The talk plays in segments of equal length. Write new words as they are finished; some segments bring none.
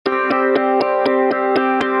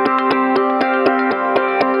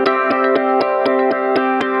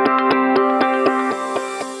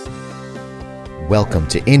Welcome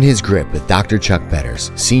to In His Grip with Dr. Chuck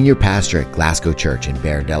Betters, Senior Pastor at Glasgow Church in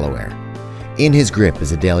Bear, Delaware. In His Grip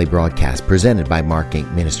is a daily broadcast presented by Mark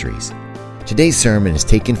Inc. Ministries. Today's sermon is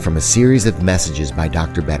taken from a series of messages by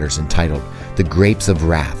Dr. Betters entitled The Grapes of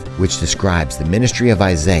Wrath, which describes the ministry of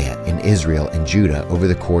Isaiah in Israel and Judah over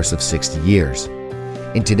the course of 60 years.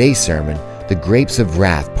 In today's sermon, The Grapes of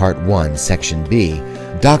Wrath, Part 1, Section B,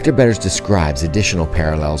 Dr. Betters describes additional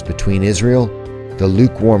parallels between Israel, the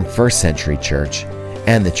lukewarm first century church,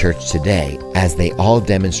 and the church today, as they all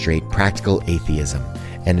demonstrate practical atheism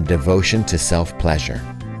and a devotion to self-pleasure.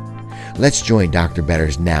 Let's join Dr.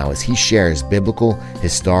 Betters now as he shares biblical,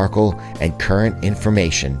 historical, and current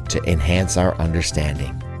information to enhance our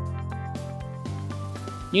understanding.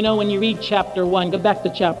 You know, when you read chapter 1, go back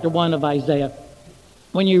to chapter 1 of Isaiah.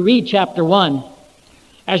 When you read chapter 1,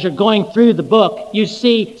 as you're going through the book, you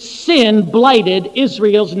see sin blighted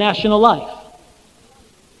Israel's national life.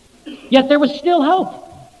 Yet there was still hope.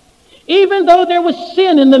 Even though there was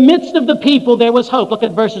sin in the midst of the people, there was hope. Look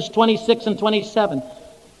at verses 26 and 27.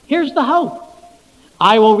 Here's the hope.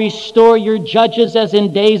 I will restore your judges as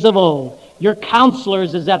in days of old, your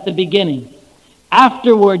counselors as at the beginning.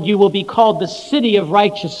 Afterward you will be called the city of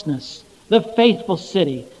righteousness, the faithful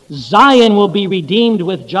city. Zion will be redeemed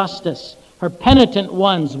with justice, her penitent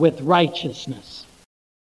ones with righteousness.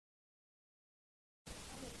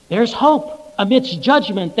 There's hope. Amidst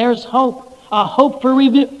judgment, there's hope. A hope for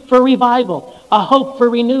revival. A hope for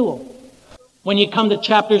renewal. When you come to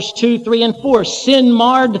chapters 2, 3, and 4, sin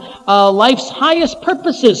marred life's highest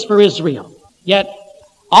purposes for Israel. Yet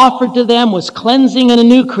offered to them was cleansing and a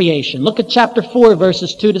new creation. Look at chapter 4,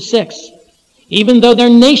 verses 2 to 6. Even though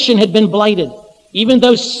their nation had been blighted, even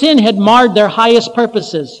though sin had marred their highest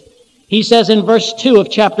purposes, he says in verse 2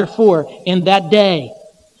 of chapter 4, in that day,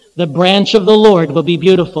 the branch of the Lord will be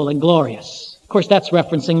beautiful and glorious. Of course, that's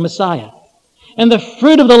referencing Messiah. And the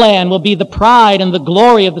fruit of the land will be the pride and the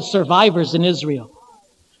glory of the survivors in Israel.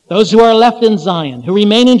 Those who are left in Zion, who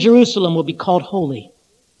remain in Jerusalem, will be called holy.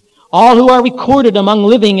 All who are recorded among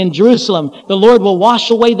living in Jerusalem, the Lord will wash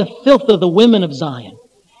away the filth of the women of Zion.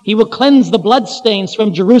 He will cleanse the bloodstains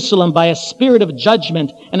from Jerusalem by a spirit of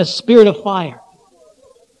judgment and a spirit of fire.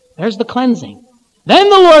 There's the cleansing. Then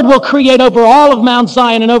the Lord will create over all of Mount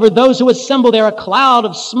Zion and over those who assemble there a cloud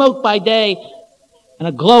of smoke by day and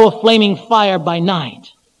a glow of flaming fire by night.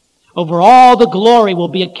 Over all the glory will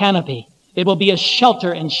be a canopy. It will be a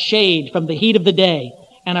shelter and shade from the heat of the day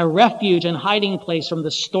and a refuge and hiding place from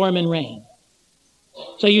the storm and rain.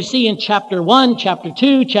 So you see in chapter 1, chapter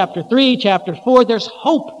 2, chapter 3, chapter 4, there's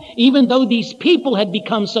hope. Even though these people had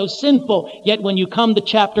become so sinful, yet when you come to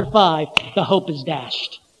chapter 5, the hope is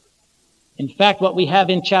dashed. In fact, what we have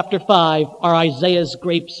in chapter 5 are Isaiah's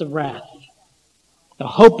grapes of wrath. The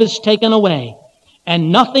hope is taken away,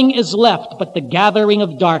 and nothing is left but the gathering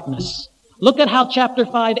of darkness. Look at how chapter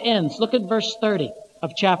 5 ends. Look at verse 30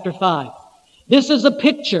 of chapter 5. This is a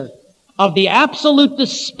picture of the absolute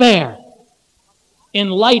despair in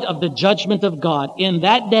light of the judgment of God. In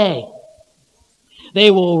that day, they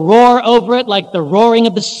will roar over it like the roaring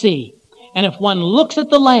of the sea. And if one looks at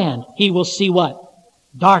the land, he will see what?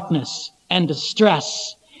 Darkness and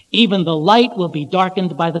distress. Even the light will be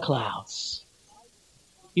darkened by the clouds.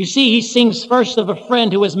 You see, he sings first of a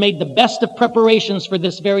friend who has made the best of preparations for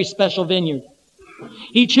this very special vineyard.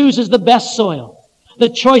 He chooses the best soil, the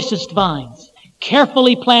choicest vines,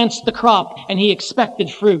 carefully plants the crop, and he expected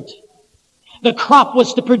fruit. The crop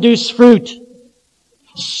was to produce fruit.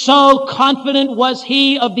 So confident was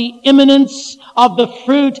he of the imminence of the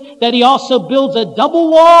fruit that he also builds a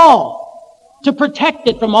double wall to protect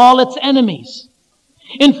it from all its enemies.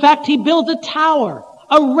 In fact, he builds a tower,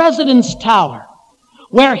 a residence tower,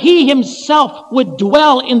 where he himself would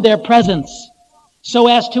dwell in their presence so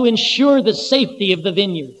as to ensure the safety of the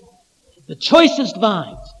vineyard. The choicest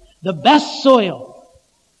vines, the best soil,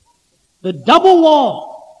 the double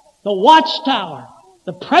wall, the watchtower,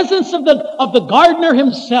 the presence of the gardener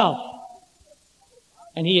himself.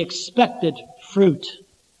 And he expected fruit.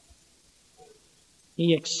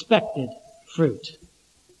 He expected fruit.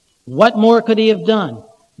 What more could he have done?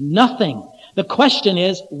 Nothing. The question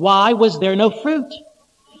is, why was there no fruit?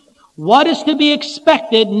 What is to be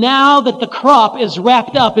expected now that the crop is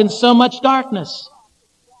wrapped up in so much darkness?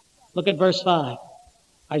 Look at verse 5,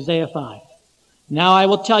 Isaiah 5. Now I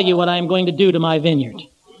will tell you what I am going to do to my vineyard.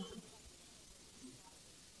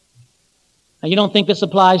 Now you don't think this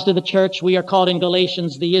applies to the church? We are called in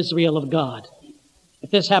Galatians the Israel of God.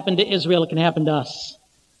 If this happened to Israel, it can happen to us.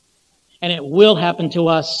 And it will happen to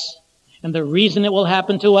us. And the reason it will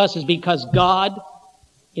happen to us is because God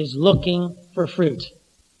is looking for fruit.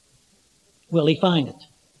 Will he find it?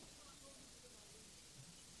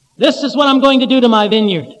 This is what I'm going to do to my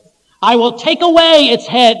vineyard. I will take away its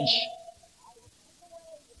hedge,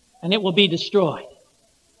 and it will be destroyed.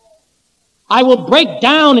 I will break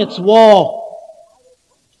down its wall,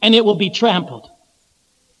 and it will be trampled.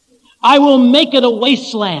 I will make it a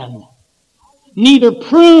wasteland, neither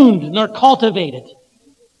pruned nor cultivated,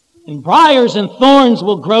 and briars and thorns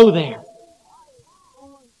will grow there.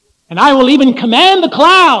 And I will even command the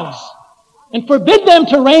clouds and forbid them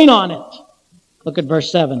to rain on it. Look at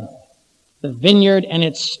verse 7. The vineyard and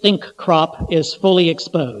its stink crop is fully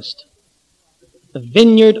exposed. The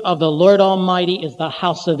vineyard of the Lord Almighty is the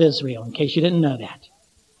house of Israel, in case you didn't know that.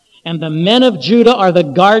 And the men of Judah are the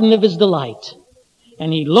garden of his delight.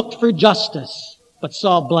 And he looked for justice, but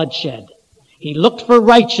saw bloodshed. He looked for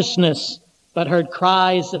righteousness, but heard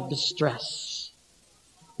cries of distress.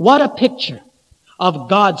 What a picture of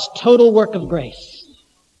God's total work of grace.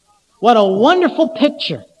 What a wonderful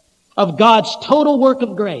picture of God's total work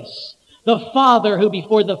of grace. The Father who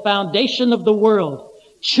before the foundation of the world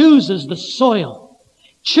chooses the soil,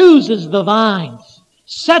 chooses the vines,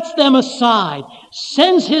 sets them aside,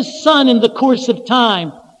 sends his Son in the course of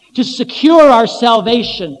time to secure our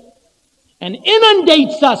salvation, and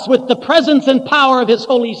inundates us with the presence and power of his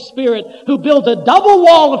Holy Spirit, who builds a double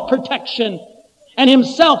wall of protection and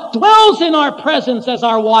himself dwells in our presence as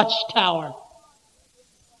our watchtower.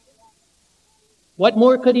 What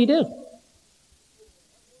more could he do?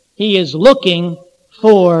 He is looking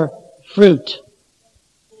for fruit.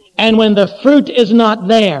 And when the fruit is not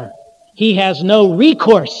there, he has no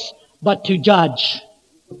recourse but to judge.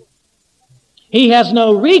 He has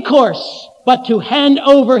no recourse but to hand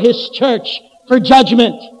over his church for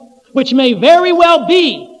judgment, which may very well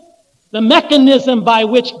be the mechanism by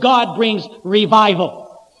which God brings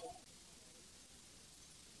revival.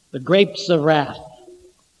 The grapes of wrath.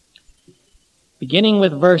 Beginning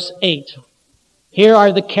with verse 8. Here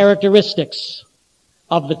are the characteristics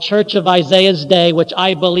of the church of Isaiah's day, which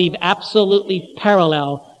I believe absolutely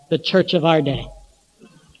parallel the church of our day.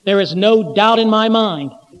 There is no doubt in my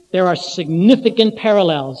mind there are significant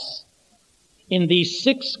parallels in these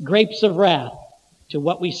 6 grapes of wrath to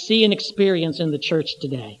what we see and experience in the church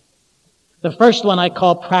today. The first one I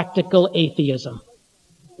call practical atheism.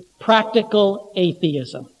 Practical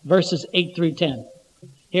atheism. Verses 8 through 10.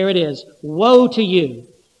 Here it is. Woe to you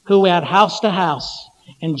who add house to house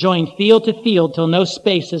and join field to field till no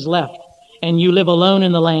space is left, and you live alone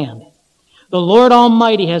in the land. The Lord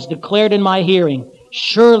Almighty has declared in my hearing,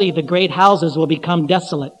 surely the great houses will become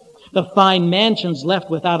desolate, the fine mansions left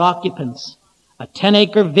without occupants. A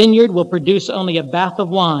 10-acre vineyard will produce only a bath of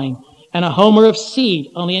wine, and a homer of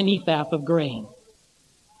seed only an ephah of grain.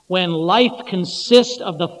 When life consists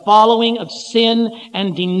of the following of sin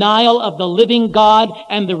and denial of the living God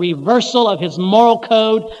and the reversal of his moral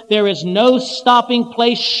code, there is no stopping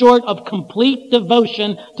place short of complete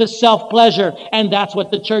devotion to self-pleasure. And that's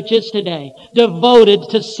what the church is today, devoted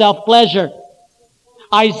to self-pleasure.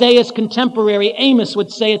 Isaiah's contemporary Amos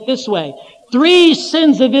would say it this way, 3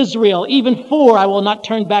 sins of Israel, even 4, I will not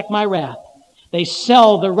turn back my wrath. They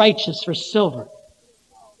sell the righteous for silver.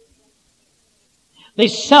 They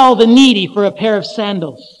sell the needy for a pair of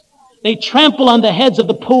sandals. They trample on the heads of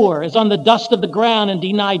the poor as on the dust of the ground and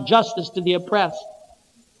deny justice to the oppressed.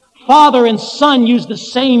 Father and son use the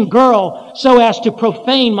same girl so as to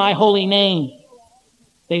profane my holy name.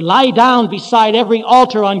 They lie down beside every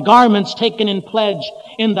altar on garments taken in pledge.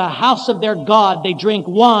 In the house of their God they drink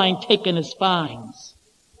wine taken as fines.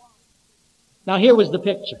 Now here was the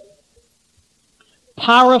picture.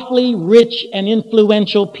 Powerfully rich and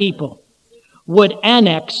influential people would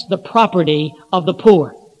annex the property of the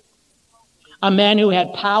poor. A man who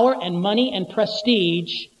had power and money and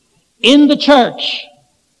prestige in the church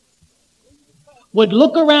would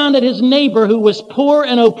look around at his neighbor who was poor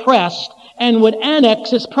and oppressed and would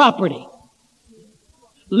annex his property.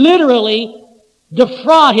 Literally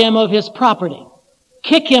defraud him of his property.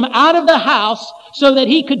 Kick him out of the house so that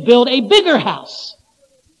he could build a bigger house.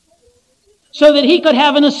 So that he could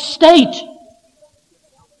have an estate.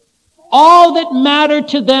 All that mattered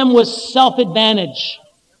to them was self-advantage.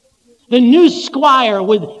 The new squire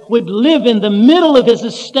would live in the middle of his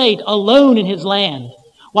estate alone in his land,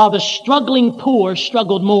 while the struggling poor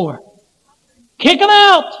struggled more. Kick them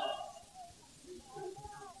out!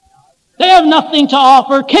 They have nothing to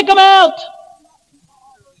offer. Kick them out!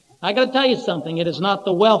 I got to tell you something. It is not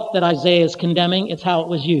the wealth that Isaiah is condemning. It's how it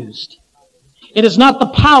was used. It is not the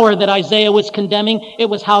power that Isaiah was condemning. It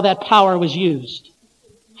was how that power was used.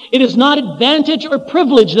 It is not advantage or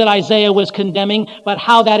privilege that Isaiah was condemning, but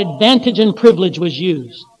how that advantage and privilege was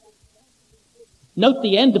used. Note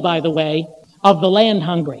the end, by the way, of the land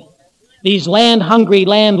hungry. These land-hungry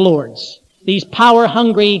landlords, these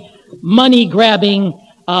power-hungry, money-grabbing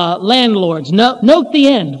landlords. Note the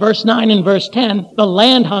end, verse 9 and verse 10, the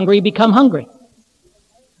land-hungry become hungry.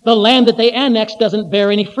 The land that they annex doesn't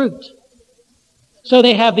bear any fruit. So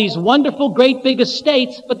they have these wonderful, great big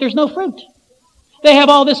estates, but there's no fruit. They have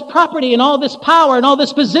all this property and all this power and all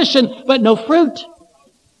this position, but no fruit.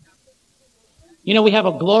 You know, we have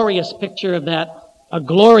a glorious picture of that, a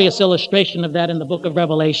glorious illustration of that in the book of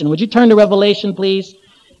Revelation. Would you turn to Revelation, please?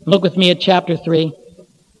 Look with me at chapter 3.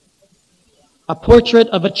 A portrait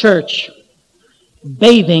of a church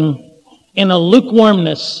bathing in a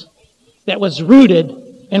lukewarmness that was rooted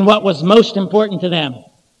in what was most important to them.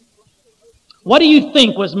 What do you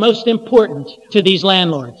think was most important to these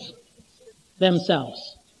landlords?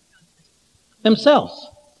 Themselves. Themselves.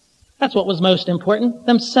 That's what was most important.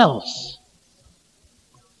 Themselves.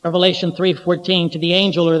 Revelation 3:14, to the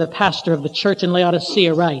angel or the pastor of the church in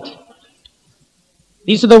Laodicea write,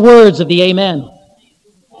 these are the words of the Amen,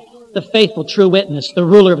 the faithful true witness, the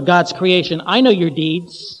ruler of God's creation. I know your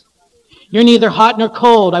deeds. You're neither hot nor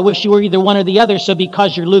cold. I wish you were either one or the other, so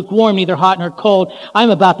because you're lukewarm, neither hot nor cold, I'm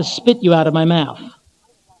about to spit you out of my mouth.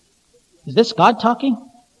 Is this God talking?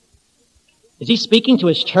 Is he speaking to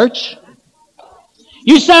his church?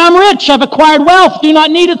 You say, I'm rich, I've acquired wealth, do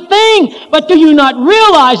not need a thing. But do you not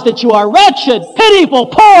realize that you are wretched, pitiful,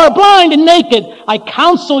 poor, blind, and naked? I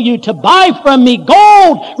counsel you to buy from me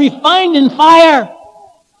gold refined in fire,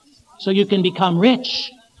 so you can become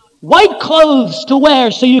rich. White clothes to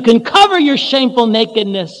wear, so you can cover your shameful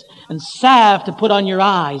nakedness, and salve to put on your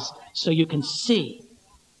eyes, so you can see.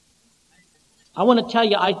 I want to tell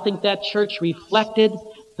you, I think that church reflected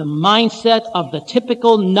the mindset of the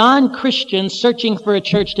typical non-Christian searching for a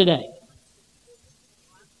church today.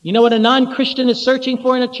 You know what a non-Christian is searching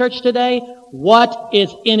for in a church today? What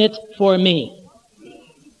is in it for me?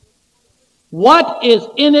 What is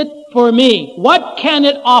in it for me? What can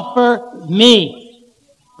it offer me?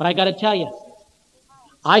 But I got to tell you,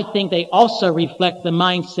 I think they also reflect the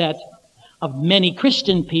mindset of many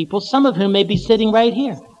Christian people, some of whom may be sitting right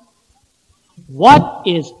here. What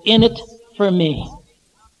is in it for me?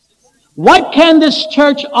 What can this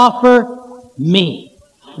church offer me?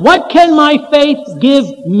 What can my faith give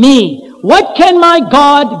me? What can my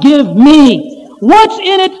God give me? What's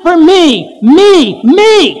in it for me?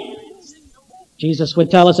 Me! Jesus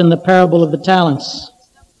would tell us in the parable of the talents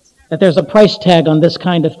that there's a price tag on this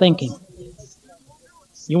kind of thinking.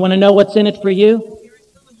 You want to know what's in it for you?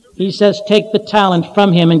 He says, take the talent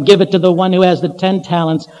from him and give it to the one who has the 10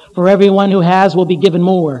 talents. For everyone who has will be given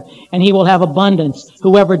more, and he will have abundance.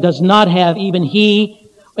 Whoever does not have, even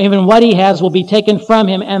what he has will be taken from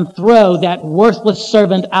him, and throw that worthless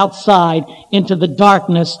servant outside into the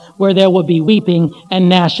darkness where there will be weeping and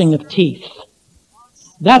gnashing of teeth.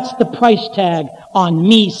 That's the price tag on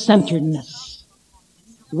me-centeredness.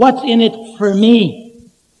 What's in it for me?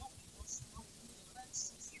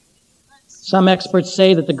 Some experts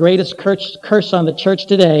say that the greatest curse on the church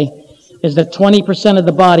today is that 20% of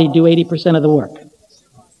the body do 80% of the work.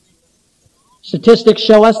 Statistics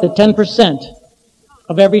show us that 10%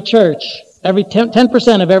 of every church,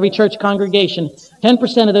 10% of every church congregation,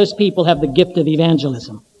 10% of those people have the gift of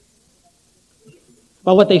evangelism.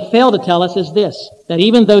 But what they fail to tell us is this, that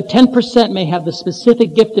even though 10% may have the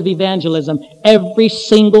specific gift of evangelism, every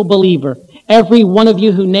single believer, every one of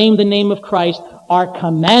you who name the name of Christ, are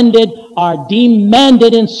commanded, are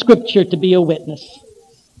demanded in Scripture to be a witness.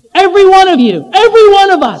 Every one of you, every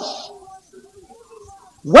one of us.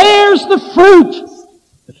 Where's the fruit?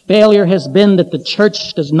 The failure has been that the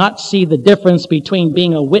church does not see the difference between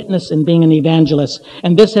being a witness and being an evangelist.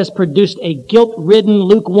 And this has produced a guilt-ridden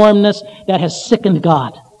lukewarmness that has sickened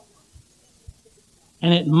God.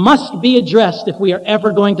 And it must be addressed if we are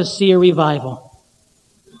ever going to see a revival.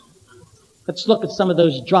 Let's look at some of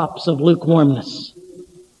those drops of lukewarmness.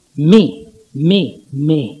 Me.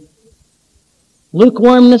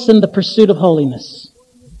 Lukewarmness in the pursuit of holiness.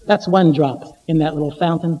 That's one drop in that little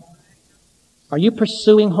fountain. Are you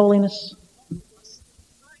pursuing holiness?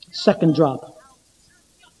 Second drop.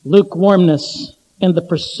 Lukewarmness in the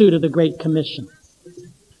pursuit of the Great Commission.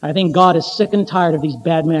 I think God is sick and tired of these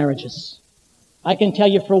bad marriages. I can tell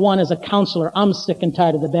you for one, as a counselor, I'm sick and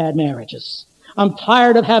tired of the bad marriages. I'm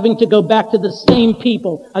tired of having to go back to the same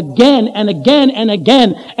people again and again and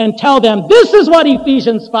again and tell them, this is what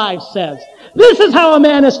Ephesians 5 says. This is how a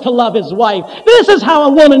man is to love his wife. This is how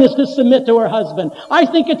a woman is to submit to her husband. I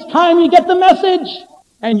think it's time you get the message.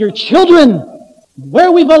 And your children,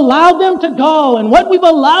 where we've allowed them to go and what we've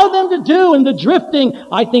allowed them to do and the drifting,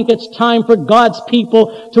 I think it's time for God's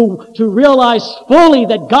people to realize fully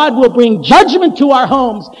that God will bring judgment to our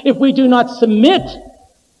homes if we do not submit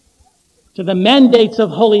to the mandates of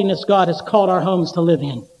holiness God has called our homes to live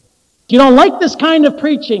in. If you don't like this kind of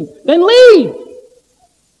preaching, then leave.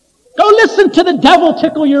 Go listen to the devil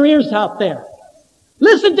tickle your ears out there.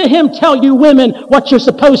 Listen to him tell you women what you're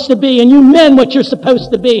supposed to be and you men what you're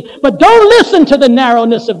supposed to be. But don't listen to the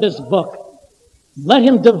narrowness of this book. Let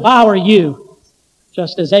him devour you,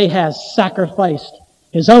 just as Ahaz sacrificed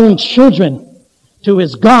his own children to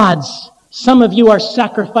his gods. Some of you are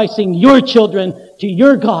sacrificing your children to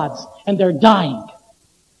your gods, and they're dying.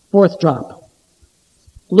 Fourth drop,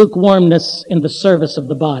 lukewarmness in the service of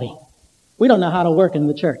the body. We don't know how to work in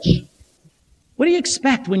the church. What do you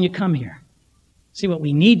expect when you come here? See, what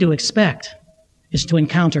we need to expect is to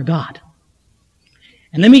encounter God.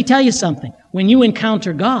 And let me tell you something. When you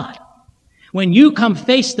encounter God, when you come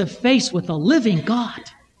face to face with a living God,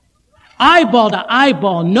 eyeball to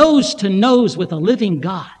eyeball, nose to nose with a living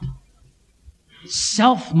God,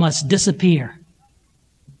 self must disappear.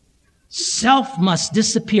 Self must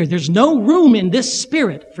disappear. There's no room in this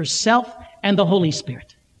spirit for self and the Holy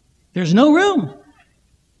Spirit. There's no room.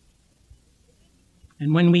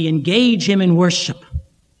 And when we engage him in worship,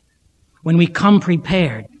 when we come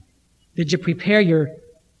prepared, did you prepare your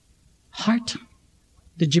heart?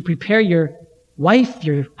 Did you prepare your wife,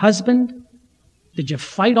 your husband? Did you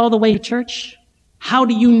fight all the way to church? How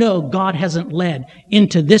do you know God hasn't led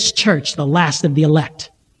into this church the last of the elect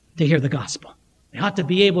to hear the gospel? They ought to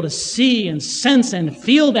be able to see and sense and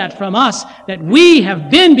feel that from us, that we have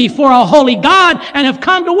been before a holy God and have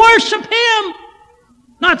come to worship him.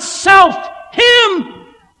 Not self, him.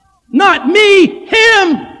 Not me,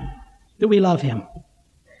 him. Do we love him?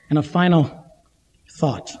 And a final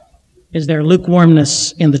thought. Is there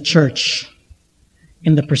lukewarmness in the church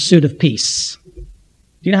in the pursuit of peace? Do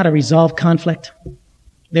you know how to resolve conflict?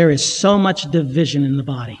 There is so much division in the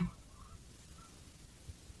body.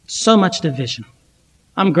 So much division.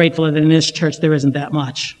 I'm grateful that in this church there isn't that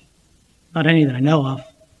much. Not any that I know of.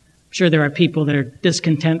 I'm sure there are people that are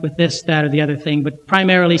discontent with this, that, or the other thing, but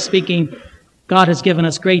primarily speaking, God has given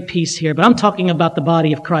us great peace here. But I'm talking about the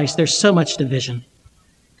body of Christ. There's so much division.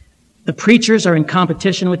 The preachers are in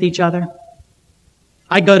competition with each other.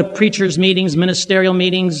 I go to preachers' meetings, ministerial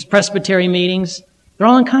meetings, presbytery meetings. They're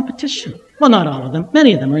all in competition. Well, not all of them.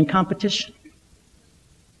 Many of them are in competition.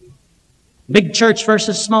 Big church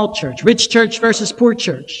versus small church. Rich church versus poor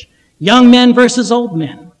church. Young men versus old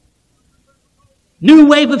men. New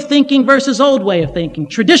wave of thinking versus old way of thinking.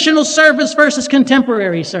 Traditional service versus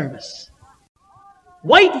contemporary service.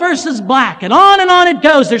 White versus black. And on it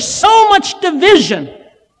goes. There's so much division.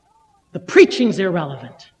 The preaching's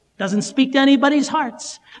irrelevant. Doesn't speak to anybody's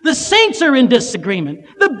hearts. The saints are in disagreement.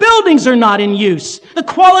 The buildings are not in use. The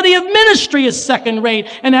quality of ministry is second rate.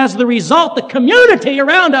 And as the result, the community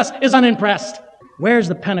around us is unimpressed. Where's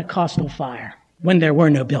the Pentecostal fire when there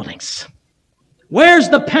were no buildings? Where's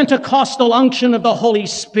the Pentecostal unction of the Holy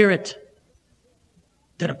Spirit?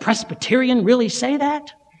 Did a Presbyterian really say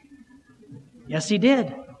that? Yes, he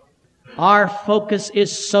did. Our focus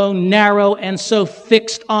is so narrow and so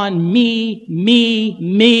fixed on me.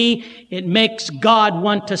 It makes God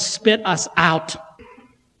want to spit us out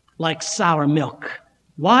like sour milk.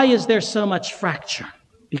 Why is there so much fracture?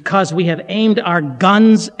 Because we have aimed our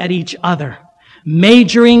guns at each other,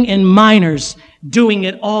 majoring in minors, doing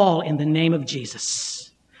it all in the name of Jesus.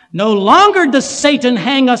 No longer does Satan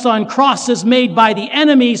hang us on crosses made by the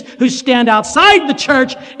enemies who stand outside the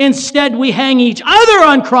church. Instead, we hang each other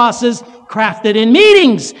on crosses crafted in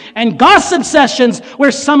meetings and gossip sessions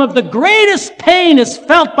where some of the greatest pain is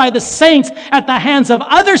felt by the saints at the hands of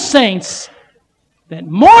other saints that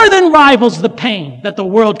more than rivals the pain that the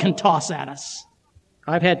world can toss at us.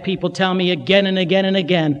 I've had people tell me again and again and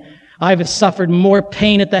again, I've suffered more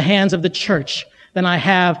pain at the hands of the church than I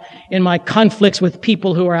have in my conflicts with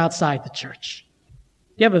people who are outside the church.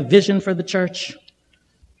 Do you have a vision for the church? Do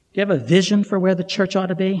you have a vision for where the church ought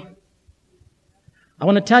to be? I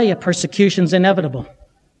want to tell you, persecution's inevitable.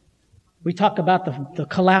 We talk about the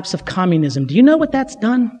collapse of communism. Do you know what that's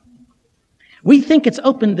done? We think it's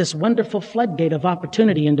opened this wonderful floodgate of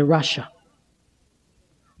opportunity into Russia.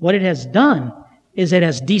 What it has done is it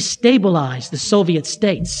has destabilized the Soviet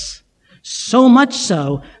states. So much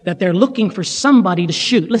so that they're looking for somebody to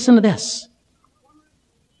shoot. Listen to this.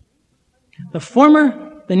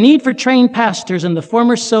 The need for trained pastors in the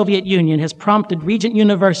former Soviet Union has prompted Regent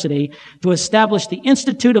University to establish the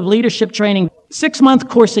Institute of Leadership Training 6-month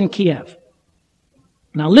course in Kiev.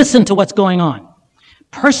 Now listen to what's going on.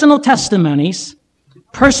 Personal testimonies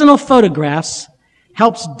personal photographs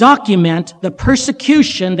helps document the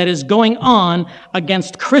persecution that is going on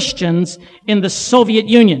against Christians in the Soviet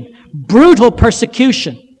Union. Brutal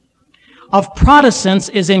persecution of Protestants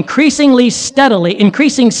is increasing steadily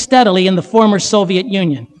in the former Soviet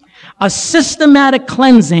Union. A systematic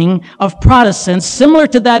cleansing of Protestants, similar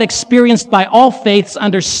to that experienced by all faiths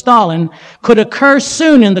under Stalin, could occur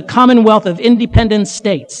soon in the Commonwealth of Independent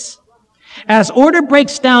States. As order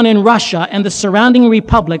breaks down in Russia and the surrounding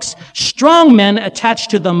republics, strong men attached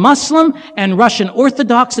to the Muslim and Russian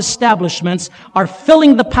Orthodox establishments are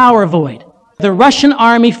filling the power void. The Russian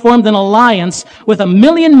army formed an alliance with a 1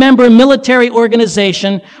 million-member military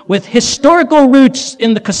organization with historical roots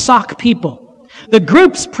in the Cossack people. The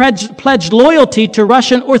groups pledged loyalty to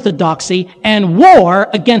Russian Orthodoxy and war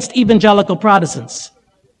against evangelical Protestants.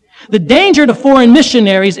 The danger to foreign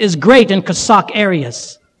missionaries is great in Cossack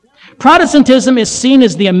areas. Protestantism is seen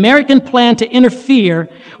as the American plan to interfere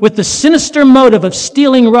with the sinister motive of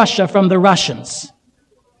stealing Russia from the Russians.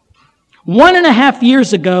 1.5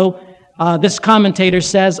 years ago, this commentator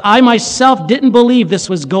says, I myself didn't believe this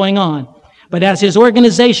was going on. But as his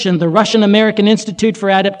organization, the Russian American Institute for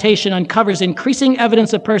Adaptation, uncovers increasing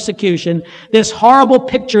evidence of persecution, this horrible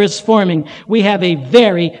picture is forming. We have a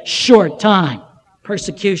very short time.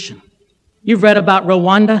 Persecution. You've read about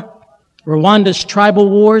Rwanda. Rwanda's tribal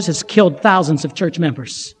wars has killed thousands of church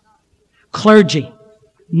members. Clergy,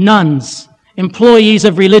 nuns, employees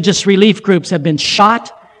of religious relief groups have been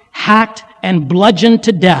shot, hacked, and bludgeoned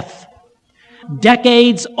to death.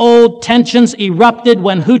 Decades-old tensions erupted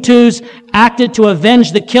when Hutus acted to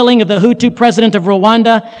avenge the killing of the Hutu president of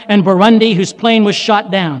Rwanda and Burundi, whose plane was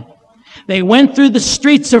shot down. They went through the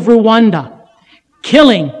streets of Rwanda,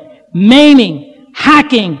 killing, maiming,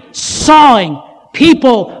 hacking, sawing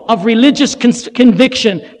people of religious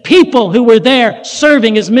conviction. People who were there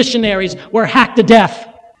serving as missionaries were hacked to death.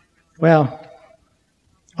 Well,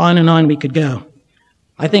 on and on we could go.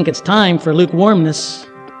 I think it's time for lukewarmness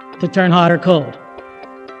to turn hot or cold.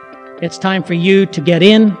 It's time for you to get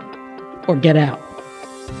in or get out.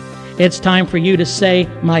 It's time for you to say,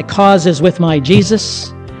 my cause is with my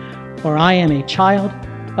Jesus, or I am a child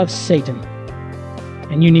of Satan.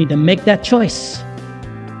 And you need to make that choice.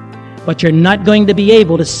 But you're not going to be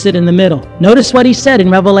able to sit in the middle. Notice what he said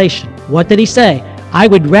in Revelation. What did he say? I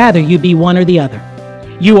would rather you be one or the other.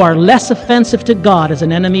 You are less offensive to God as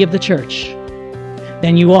an enemy of the church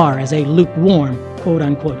than you are as a lukewarm,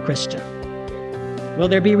 quote-unquote Christian. Will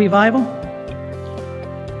there be revival?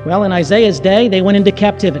 Well, in Isaiah's day, they went into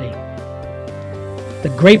captivity. The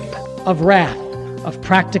grape of wrath of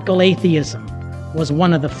practical atheism was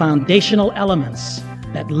one of the foundational elements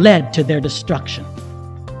that led to their destruction.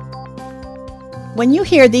 When you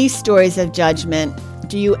hear these stories of judgment,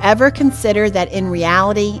 do you ever consider that in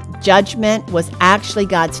reality, judgment was actually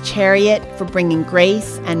God's chariot for bringing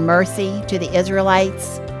grace and mercy to the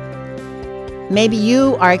Israelites? Maybe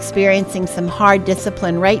you are experiencing some hard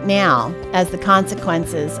discipline right now as the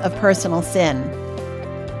consequences of personal sin.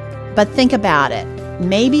 But think about it.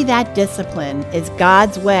 Maybe that discipline is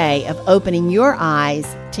God's way of opening your eyes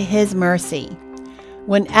to His mercy.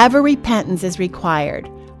 Whenever repentance is required,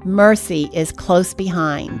 mercy is close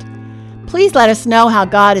behind. Please let us know how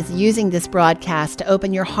God is using this broadcast to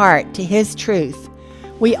open your heart to His truth.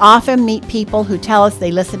 We often meet people who tell us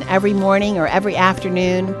they listen every morning or every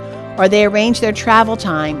afternoon, or they arrange their travel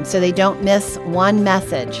time so they don't miss one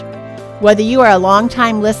message. Whether you are a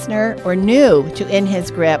longtime listener or new to In His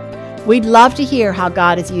Grip, we'd love to hear how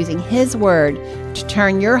God is using His Word to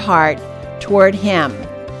turn your heart toward Him.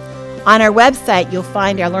 On our website, you'll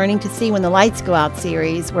find our Learning to See When the Lights Go Out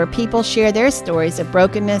series, where people share their stories of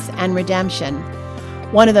brokenness and redemption.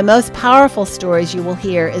 One of the most powerful stories you will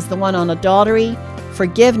hear is the one on adultery,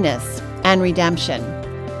 forgiveness, and redemption.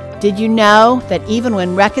 Did you know that even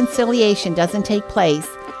when reconciliation doesn't take place,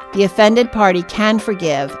 the offended party can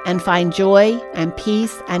forgive and find joy and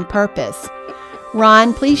peace and purpose?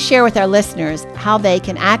 Ron, please share with our listeners how they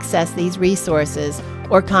can access these resources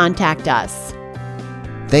or contact us.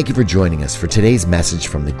 Thank you for joining us for today's message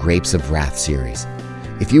from the Grapes of Wrath series.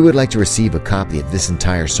 If you would like to receive a copy of this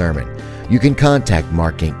entire sermon, you can contact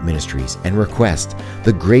Mark Inc. Ministries and request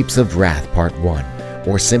the Grapes of Wrath Part 1,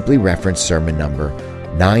 or simply reference sermon number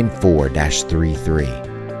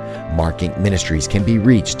 94-33. Mark Inc. Ministries can be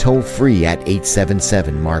reached toll-free at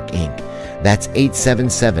 877-MARK-INC. That's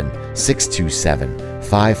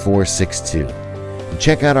 877-627-5462. And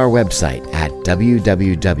check out our website at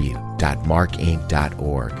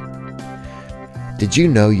www.markinc.org. Did you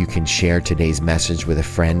know you can share today's message with a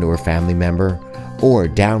friend or family member, or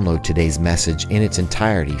download today's message in its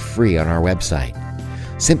entirety free on our website?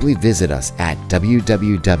 simply visit us at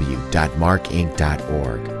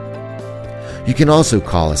www.markinc.org. You can also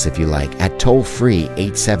call us if you like at toll-free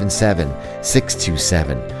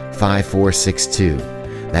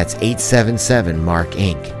 877-627-5462. That's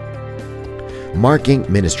 877-MARK-INC. Mark Inc.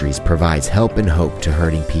 Ministries provides help and hope to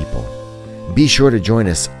hurting people. Be sure to join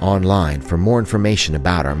us online for more information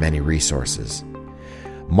about our many resources.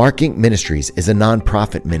 Mark Inc. Ministries is a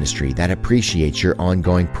nonprofit ministry that appreciates your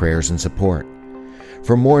ongoing prayers and support.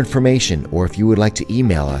 For more information, or if you would like to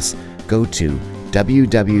email us, go to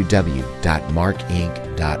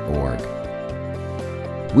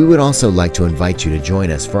www.markinc.org. We would also like to invite you to join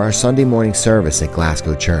us for our Sunday morning service at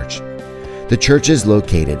Glasgow Church. The church is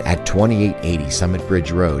located at 2880 Summit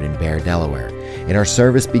Bridge Road in Bear, Delaware, and our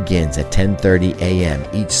service begins at 10:30 a.m.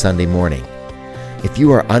 each Sunday morning. If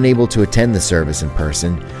you are unable to attend the service in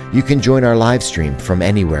person, you can join our live stream from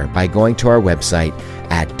anywhere by going to our website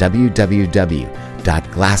at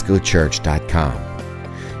www.glasgowchurch.com.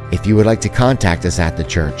 If you would like to contact us at the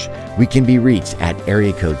church, we can be reached at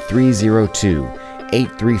area code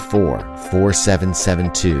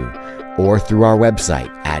 302-834-4772 or through our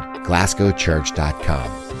website at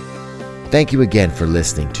glasgowchurch.com. Thank you again for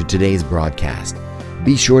listening to today's broadcast.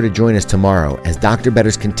 Be sure to join us tomorrow as Dr.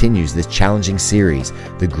 Betters continues this challenging series,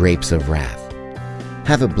 The Grapes of Wrath.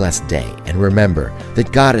 Have a blessed day, and remember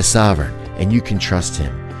that God is sovereign and you can trust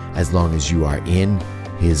Him as long as you are in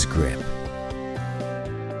His grip.